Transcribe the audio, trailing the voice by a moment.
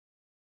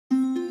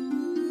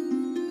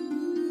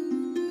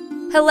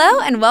Hello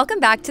and welcome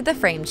back to the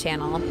Frame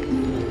channel.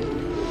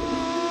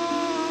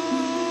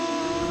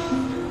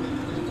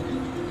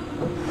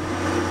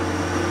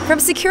 From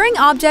securing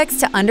objects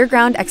to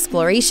underground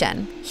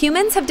exploration,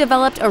 humans have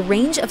developed a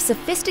range of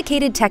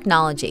sophisticated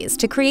technologies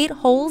to create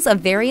holes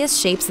of various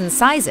shapes and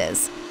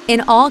sizes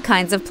in all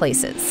kinds of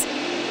places.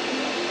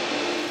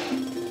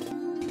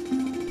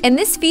 In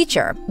this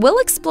feature, we'll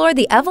explore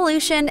the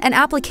evolution and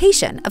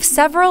application of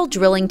several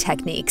drilling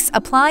techniques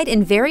applied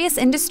in various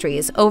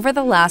industries over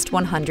the last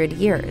 100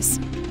 years.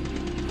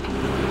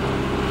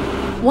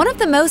 One of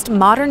the most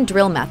modern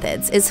drill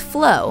methods is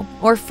flow,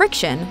 or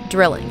friction,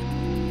 drilling.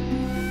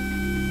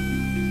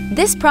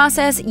 This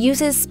process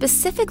uses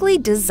specifically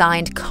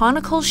designed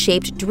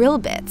conical-shaped drill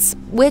bits,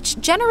 which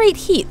generate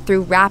heat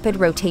through rapid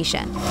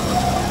rotation.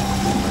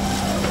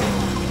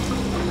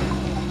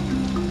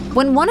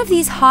 When one of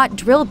these hot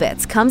drill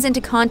bits comes into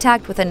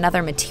contact with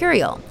another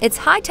material, its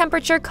high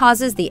temperature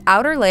causes the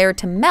outer layer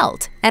to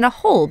melt and a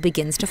hole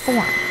begins to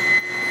form.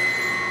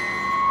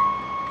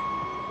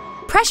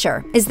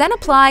 Pressure is then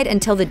applied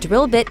until the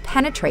drill bit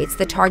penetrates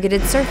the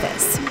targeted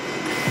surface.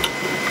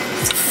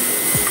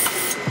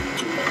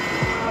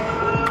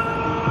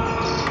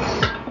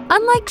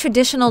 Unlike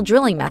traditional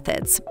drilling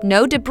methods,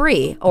 no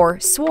debris, or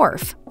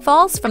swarf,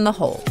 falls from the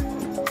hole.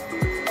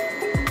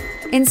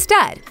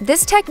 Instead,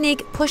 this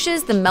technique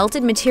pushes the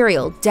melted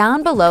material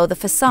down below the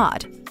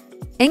facade,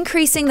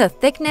 increasing the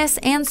thickness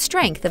and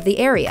strength of the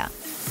area.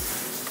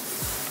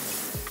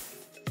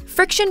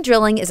 Friction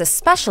drilling is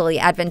especially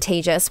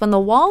advantageous when the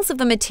walls of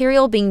the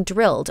material being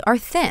drilled are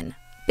thin,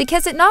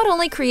 because it not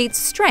only creates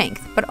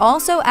strength but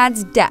also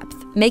adds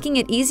depth, making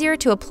it easier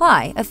to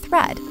apply a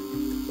thread.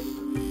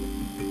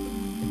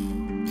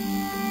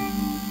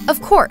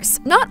 Of course,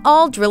 not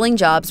all drilling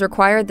jobs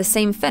require the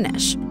same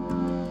finish,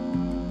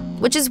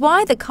 which is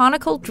why the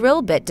conical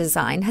drill bit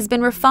design has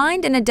been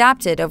refined and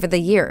adapted over the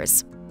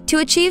years to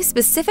achieve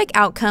specific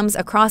outcomes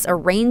across a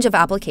range of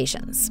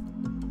applications.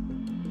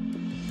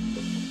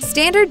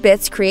 Standard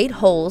bits create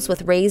holes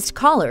with raised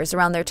collars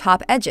around their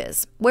top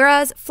edges,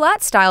 whereas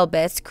flat-style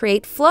bits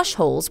create flush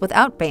holes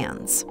without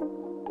bands.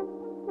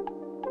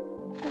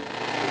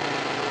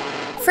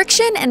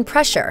 Friction and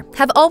pressure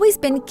have always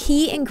been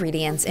key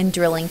ingredients in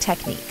drilling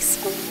techniques.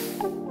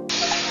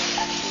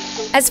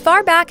 As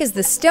far back as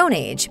the Stone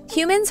Age,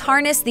 humans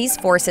harnessed these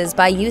forces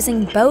by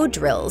using bow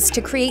drills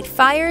to create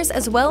fires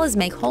as well as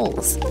make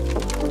holes.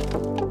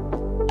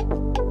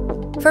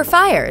 For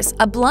fires,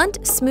 a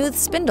blunt, smooth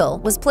spindle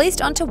was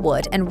placed onto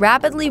wood and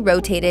rapidly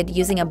rotated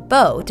using a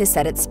bow to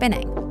set it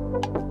spinning.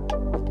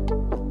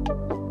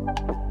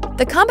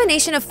 The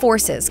combination of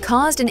forces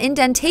caused an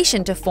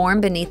indentation to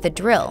form beneath the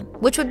drill,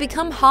 which would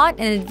become hot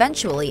and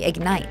eventually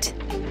ignite.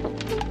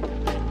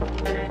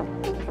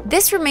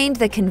 This remained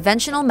the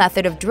conventional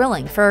method of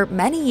drilling for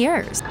many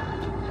years.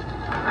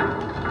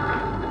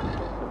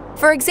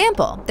 For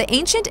example, the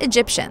ancient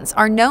Egyptians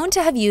are known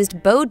to have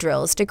used bow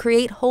drills to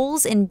create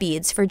holes in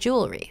beads for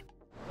jewelry.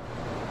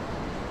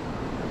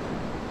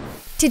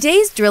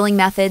 Today's drilling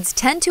methods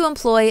tend to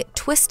employ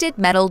twisted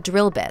metal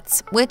drill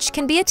bits, which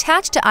can be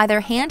attached to either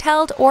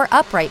handheld or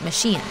upright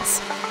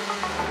machines.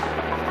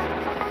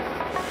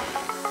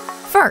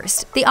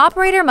 First, the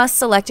operator must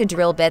select a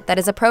drill bit that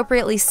is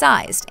appropriately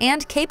sized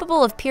and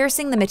capable of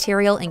piercing the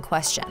material in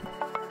question.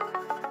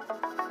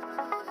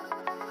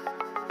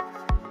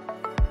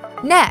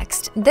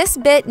 Next, this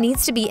bit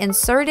needs to be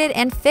inserted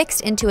and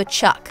fixed into a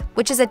chuck,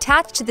 which is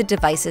attached to the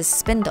device's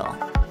spindle.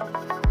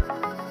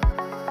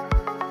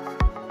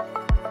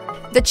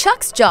 The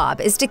chuck's job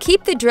is to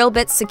keep the drill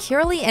bit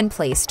securely in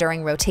place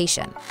during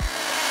rotation.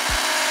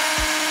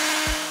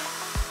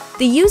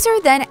 The user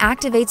then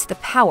activates the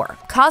power,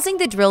 causing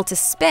the drill to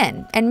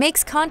spin and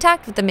makes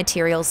contact with the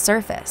material's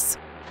surface.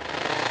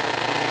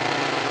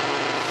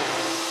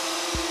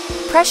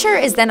 Pressure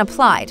is then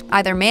applied,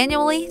 either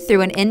manually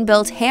through an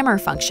inbuilt hammer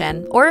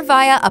function or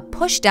via a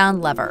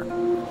push-down lever.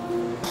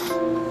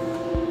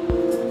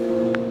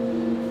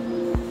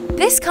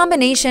 This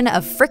combination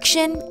of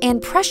friction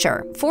and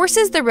pressure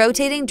forces the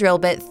rotating drill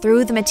bit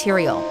through the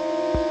material,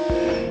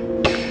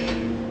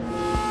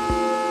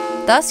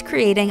 thus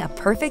creating a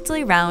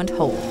perfectly round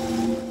hole.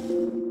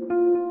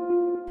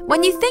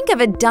 When you think of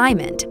a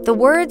diamond, the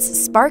words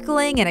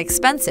sparkling and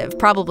expensive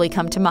probably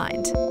come to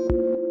mind.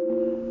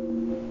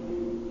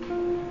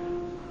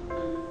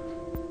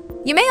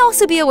 You may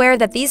also be aware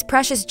that these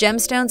precious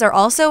gemstones are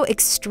also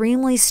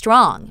extremely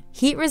strong,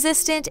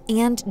 heat-resistant,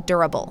 and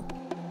durable.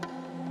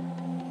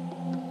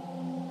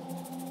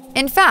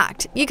 In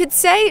fact, you could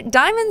say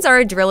diamonds are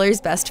a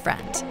driller's best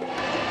friend.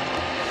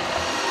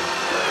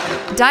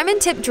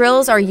 Diamond tip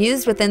drills are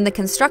used within the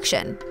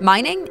construction,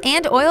 mining,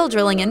 and oil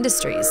drilling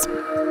industries,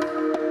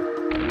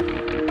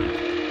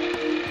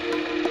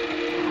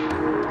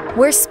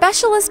 where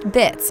specialist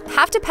bits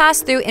have to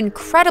pass through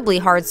incredibly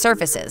hard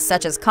surfaces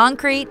such as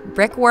concrete,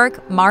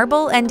 brickwork,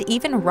 marble, and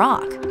even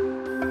rock.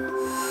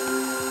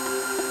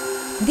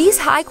 These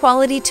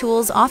high-quality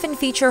tools often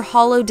feature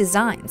hollow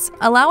designs,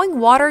 allowing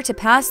water to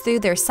pass through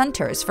their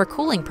centers for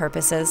cooling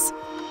purposes.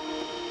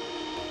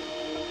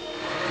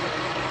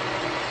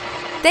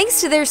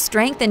 Thanks to their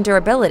strength and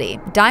durability,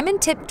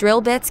 diamond-tipped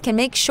drill bits can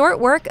make short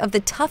work of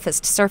the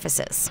toughest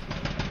surfaces.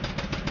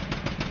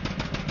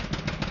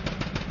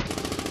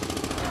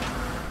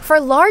 For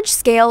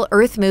large-scale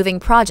earth-moving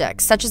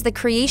projects such as the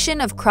creation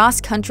of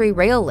cross-country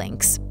rail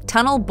links,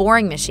 tunnel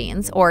boring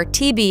machines, or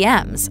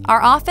TBMs,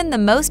 are often the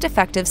most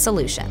effective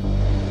solution.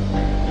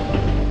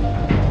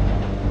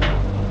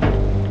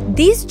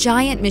 These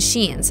giant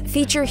machines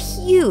feature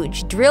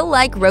huge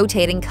drill-like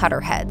rotating cutter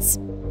heads,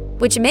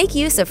 which make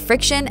use of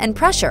friction and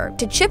pressure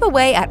to chip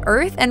away at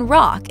earth and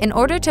rock in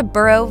order to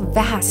burrow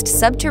vast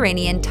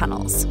subterranean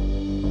tunnels.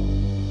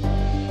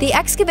 The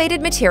excavated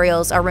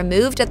materials are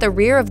removed at the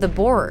rear of the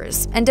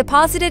borers and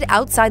deposited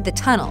outside the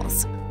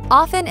tunnels,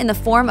 often in the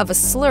form of a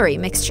slurry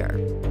mixture.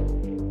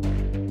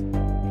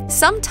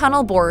 Some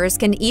tunnel borers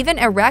can even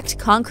erect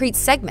concrete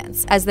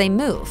segments as they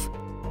move,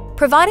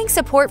 providing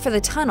support for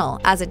the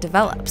tunnel as it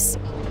develops.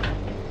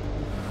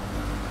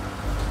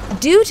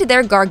 Due to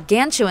their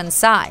gargantuan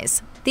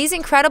size, these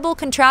incredible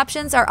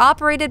contraptions are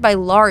operated by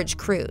large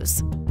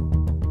crews.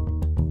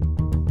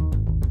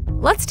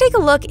 Let's take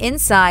a look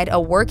inside a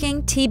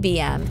working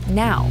TBM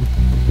now.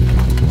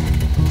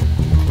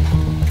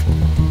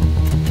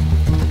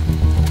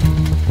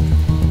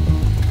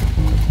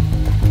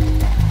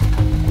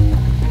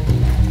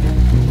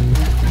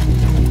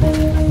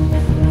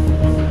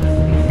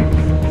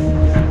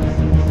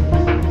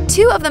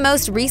 Two of the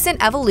most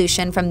recent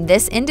evolution from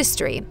this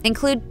industry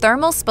include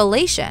thermal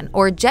spallation,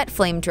 or jet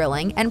flame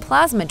drilling, and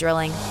plasma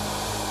drilling.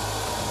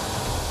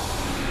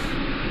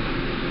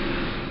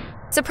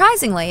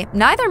 Surprisingly,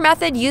 neither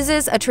method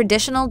uses a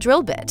traditional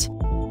drill bit.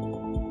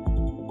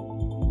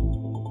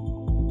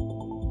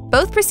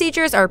 Both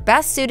procedures are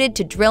best suited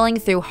to drilling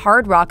through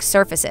hard rock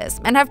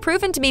surfaces and have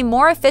proven to be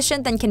more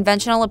efficient than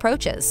conventional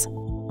approaches.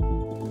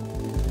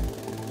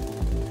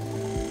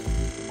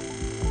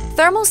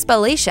 Thermal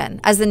spallation,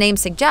 as the name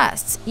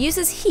suggests,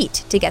 uses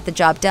heat to get the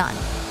job done.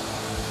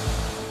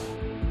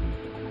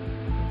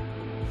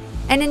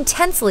 An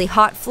intensely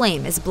hot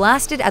flame is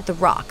blasted at the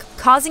rock,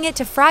 causing it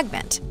to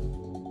fragment.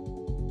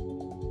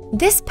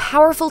 This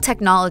powerful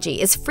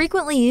technology is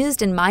frequently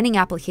used in mining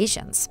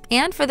applications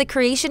and for the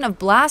creation of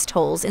blast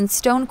holes in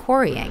stone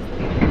quarrying.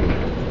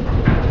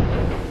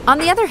 On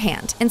the other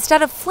hand,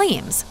 instead of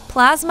flames,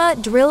 plasma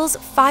drills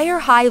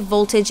fire-high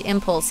voltage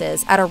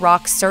impulses at a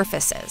rock's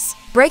surfaces,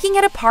 breaking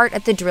it apart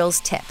at the drill's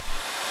tip.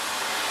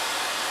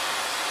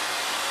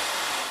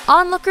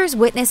 Onlookers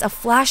witness a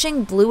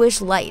flashing bluish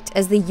light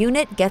as the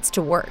unit gets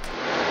to work.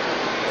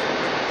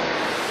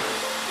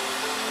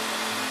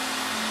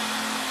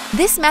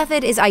 This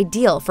method is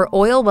ideal for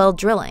oil well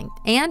drilling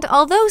and,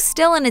 although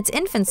still in its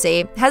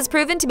infancy, has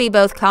proven to be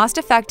both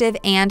cost-effective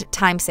and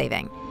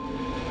time-saving.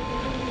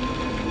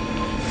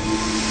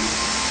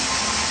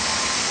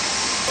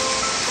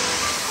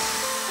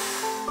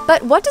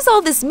 But what does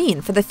all this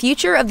mean for the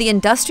future of the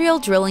industrial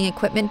drilling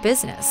equipment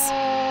business?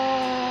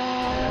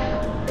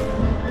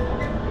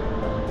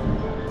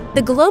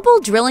 The global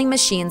drilling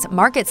machine's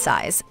market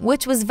size,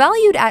 which was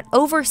valued at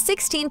over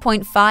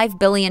 $16.5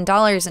 billion in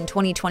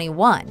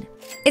 2021,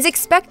 is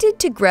expected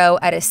to grow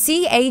at a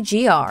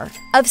CAGR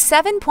of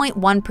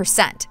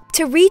 7.1%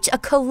 to reach a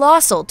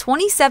colossal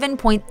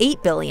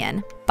 $27.8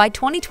 billion by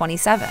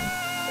 2027.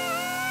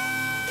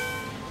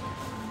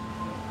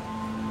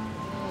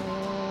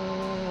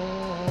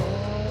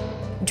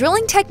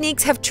 Drilling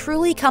techniques have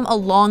truly come a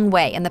long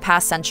way in the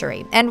past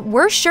century, and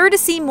we're sure to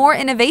see more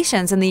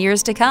innovations in the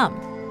years to come.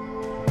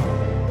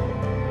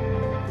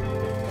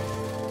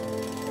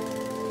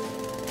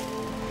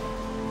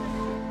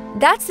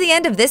 That's the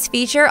end of this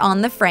feature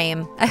on the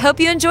frame. I hope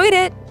you enjoyed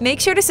it.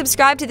 Make sure to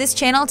subscribe to this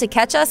channel to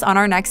catch us on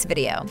our next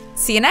video.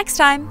 See you next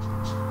time!